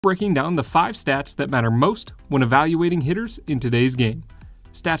breaking down the 5 stats that matter most when evaluating hitters in today's game.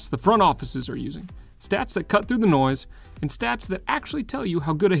 Stats the front offices are using, stats that cut through the noise, and stats that actually tell you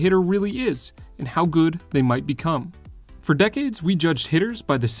how good a hitter really is and how good they might become. For decades, we judged hitters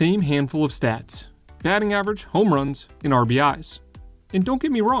by the same handful of stats: batting average, home runs, and RBIs. And don't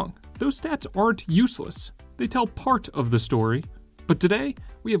get me wrong, those stats aren't useless. They tell part of the story. But today,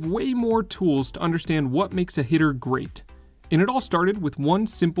 we have way more tools to understand what makes a hitter great. And it all started with one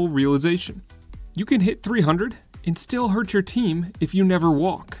simple realization. You can hit 300 and still hurt your team if you never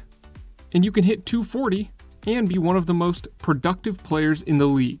walk. And you can hit 240 and be one of the most productive players in the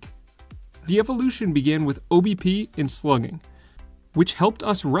league. The evolution began with OBP and slugging, which helped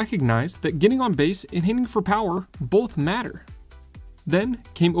us recognize that getting on base and hitting for power both matter. Then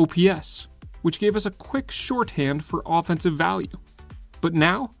came OPS, which gave us a quick shorthand for offensive value. But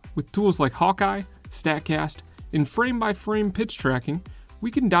now, with tools like Hawkeye, StatCast, and frame-by-frame pitch tracking, we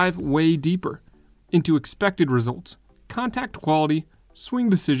can dive way deeper into expected results, contact quality, swing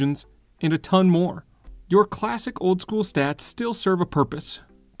decisions, and a ton more. Your classic old-school stats still serve a purpose,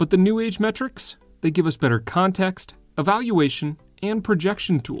 but the new age metrics, they give us better context, evaluation, and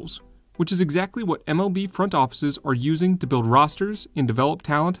projection tools, which is exactly what MLB front offices are using to build rosters and develop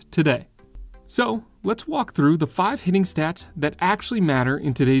talent today. So, let's walk through the 5 hitting stats that actually matter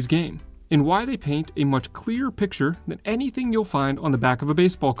in today's game, and why they paint a much clearer picture than anything you'll find on the back of a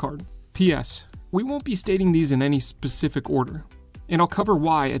baseball card. P.S. We won't be stating these in any specific order, and I'll cover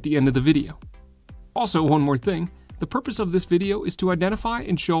why at the end of the video. Also, one more thing, the purpose of this video is to identify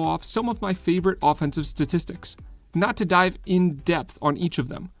and show off some of my favorite offensive statistics, not to dive in depth on each of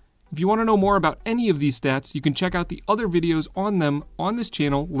them. If you want to know more about any of these stats, you can check out the other videos on them on this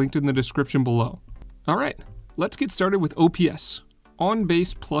channel linked in the description below. Alright, let's get started with OPS, on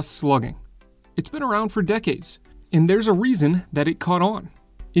base plus slugging. It's been around for decades, and there's a reason that it caught on.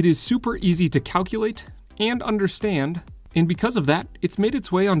 It is super easy to calculate and understand, and because of that, it's made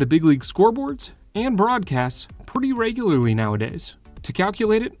its way onto big league scoreboards and broadcasts pretty regularly nowadays. To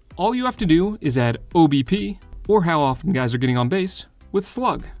calculate it, all you have to do is add OBP, or how often guys are getting on base, with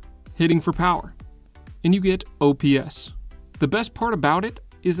slug, hitting for power, and you get OPS. The best part about it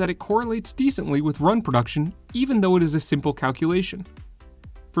is that it correlates decently with run production, even though it is a simple calculation.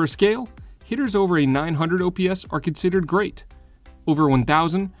 For a scale, hitters over a 900 OPS are considered great. Over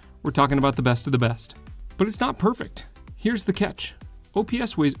 1,000, we're talking about the best of the best. But it's not perfect. Here's the catch.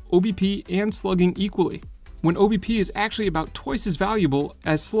 OPS weighs OBP and slugging equally, when OBP is actually about twice as valuable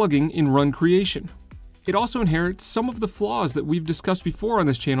as slugging in run creation. It also inherits some of the flaws that we've discussed before on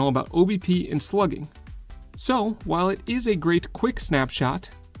this channel about OBP and slugging. So, while it is a great quick snapshot,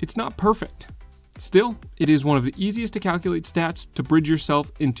 it's not perfect. Still, it is one of the easiest to calculate stats to bridge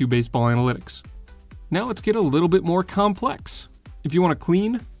yourself into baseball analytics. Now let's get a little bit more complex. If you want a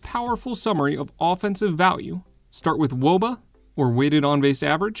clean, powerful summary of offensive value, start with WOBA, or weighted on-base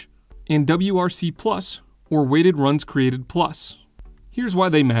average, and WRC plus, or weighted runs created plus. Here's why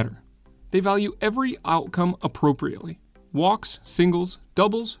they matter. They value every outcome appropriately: walks, singles,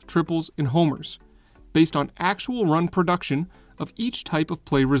 doubles, triples, and homers, based on actual run production of each type of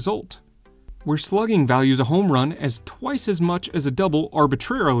play result. Where slugging values a home run as twice as much as a double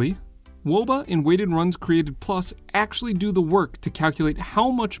arbitrarily, WOBA and weighted runs created plus actually do the work to calculate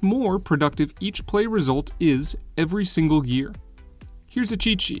how much more productive each play result is every single year. Here's a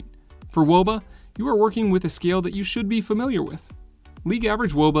cheat sheet. For WOBA, you are working with a scale that you should be familiar with. League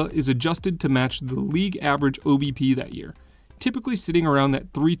average WOBA is adjusted to match the league average OBP that year, typically sitting around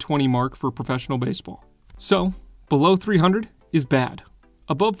that 320 mark for professional baseball. So, below 300 is bad.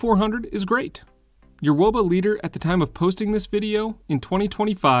 Above 400 is great. Your WOBA leader at the time of posting this video in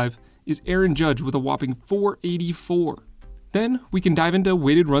 2025 is Aaron Judge with a whopping 484. Then we can dive into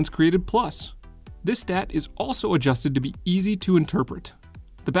weighted runs created plus. This stat is also adjusted to be easy to interpret.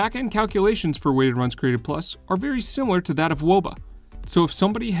 The back-end calculations for weighted runs created plus are very similar to that of WOBA. So if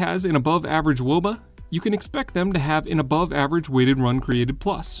somebody has an above average WOBA, you can expect them to have an above average weighted run created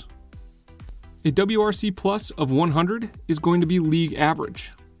plus. A WRC plus of 100 is going to be league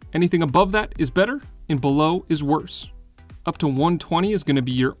average. Anything above that is better, and below is worse. Up to 120 is going to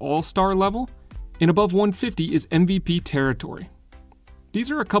be your all-star level, and above 150 is MVP territory.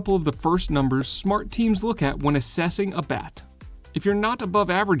 These are a couple of the first numbers smart teams look at when assessing a bat. If you're not above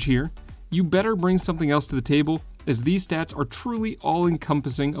average here, you better bring something else to the table, as these stats are truly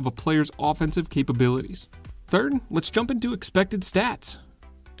all-encompassing of a player's offensive capabilities. Third, let's jump into expected stats.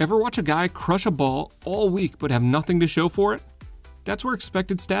 Ever watch a guy crush a ball all week but have nothing to show for it? That's where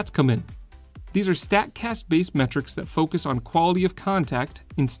expected stats come in. These are StatCast-based metrics that focus on quality of contact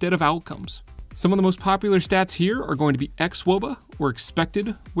instead of outcomes. Some of the most popular stats here are going to be xwOBA, or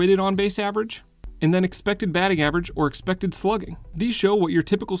expected weighted on-base average, and then expected batting average, or expected slugging. These show what your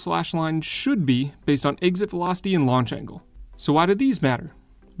typical slash line should be based on exit velocity and launch angle. So why do these matter?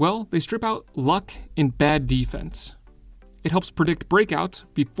 Well, they strip out luck and bad defense. It helps predict breakouts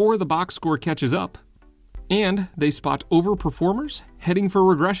before the box score catches up, and they spot overperformers heading for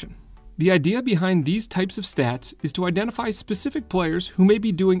regression. The idea behind these types of stats is to identify specific players who may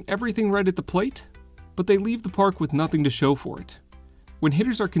be doing everything right at the plate, but they leave the park with nothing to show for it. When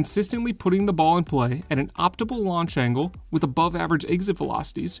hitters are consistently putting the ball in play at an optimal launch angle with above average exit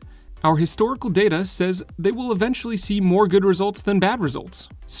velocities, our historical data says they will eventually see more good results than bad results.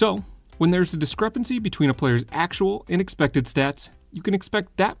 So, when there's a discrepancy between a player's actual and expected stats, you can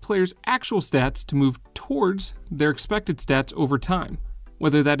expect that player's actual stats to move towards their expected stats over time,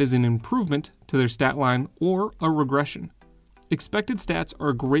 whether that is an improvement to their stat line or a regression. Expected stats are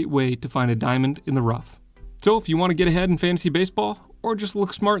a great way to find a diamond in the rough. So if you want to get ahead in fantasy baseball, or just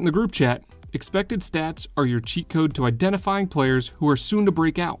look smart in the group chat, expected stats are your cheat code to identifying players who are soon to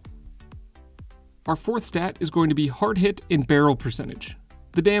break out. Our fourth stat is going to be hard hit and barrel percentage,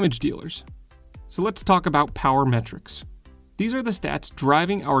 the damage dealers. So let's talk about power metrics. These are the stats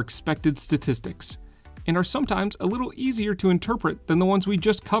driving our expected statistics, and are sometimes a little easier to interpret than the ones we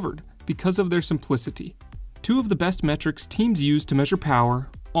just covered because of their simplicity. Two of the best metrics teams use to measure power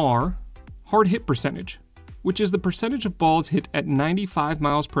are hard hit percentage, which is the percentage of balls hit at 95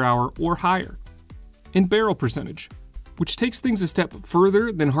 miles per hour or higher, and barrel percentage, which takes things a step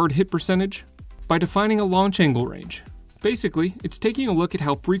further than hard hit percentage by defining a launch angle range. Basically, it's taking a look at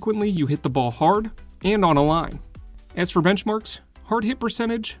how frequently you hit the ball hard and on a line. As for benchmarks, hard hit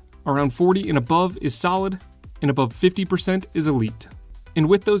percentage around 40 and above is solid, and above 50% is elite. And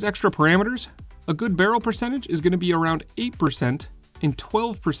with those extra parameters, a good barrel percentage is going to be around 8%, and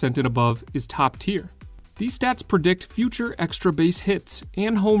 12% and above is top tier. These stats predict future extra base hits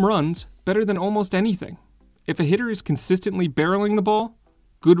and home runs better than almost anything. If a hitter is consistently barreling the ball,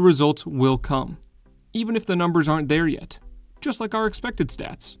 good results will come, even if the numbers aren't there yet, just like our expected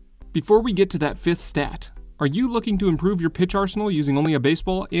stats. Before we get to that fifth stat, are you looking to improve your pitch arsenal using only a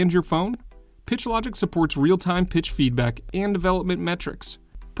baseball and your phone? PitchLogic supports real-time pitch feedback and development metrics,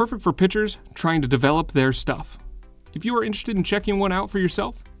 perfect for pitchers trying to develop their stuff. If you are interested in checking one out for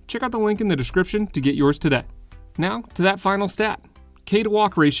yourself, check out the link in the description to get yours today. Now to that final stat, K to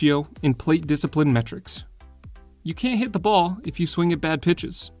walk ratio in plate discipline metrics. You can't hit the ball if you swing at bad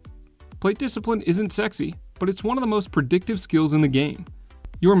pitches. Plate discipline isn't sexy, but it's one of the most predictive skills in the game.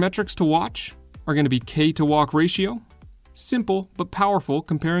 Your metrics to watch are going to be K to walk ratio, simple but powerful,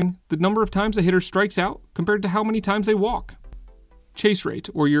 comparing the number of times a hitter strikes out compared to how many times they walk. Chase rate,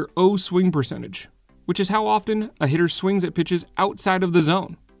 or your O swing percentage, which is how often a hitter swings at pitches outside of the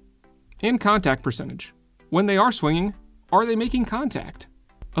zone. And contact percentage. When they are swinging, are they making contact?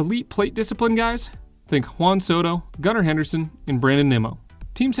 Elite plate discipline guys? Think Juan Soto, Gunnar Henderson, and Brandon Nimmo.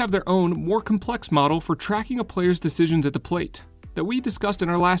 Teams have their own, more complex model for tracking a player's decisions at the plate that we discussed in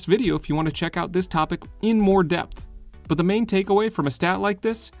our last video if you want to check out this topic in more depth. But the main takeaway from a stat like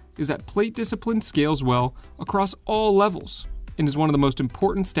this is that plate discipline scales well across all levels and is one of the most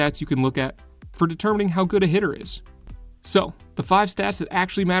important stats you can look at for determining how good a hitter is. So, the 5 stats that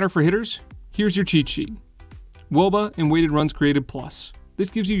actually matter for hitters, here's your cheat sheet. WOBA and weighted runs created plus. This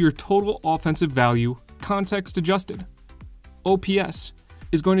gives you your total offensive value, context adjusted. OPS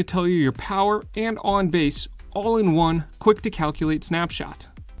is going to tell you your power and on base all in one, quick to calculate snapshot.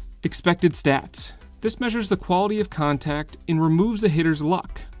 Expected stats. This measures the quality of contact and removes a hitter's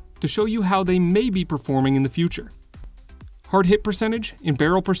luck to show you how they may be performing in the future. Hard hit percentage and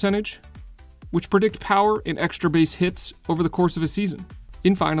barrel percentage, which predict power and extra base hits over the course of a season.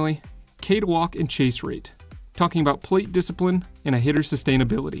 And finally, K to walk and chase rate, talking about plate discipline and a hitter's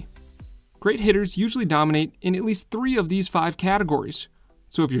sustainability. Great hitters usually dominate in at least 3 of these 5 categories.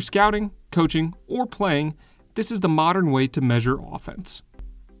 So if you're scouting, coaching, or playing, this is the modern way to measure offense.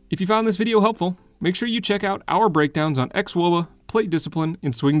 If you found this video helpful, make sure you check out our breakdowns on xwOBA, plate discipline,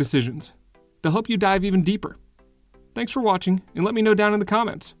 and swing decisions. They'll help you dive even deeper. Thanks for watching, and let me know down in the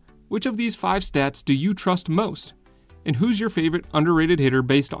comments, which of these 5 stats do you trust most, and who's your favorite underrated hitter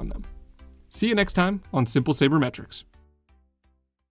based on them. See you next time on Simple Sabermetrics.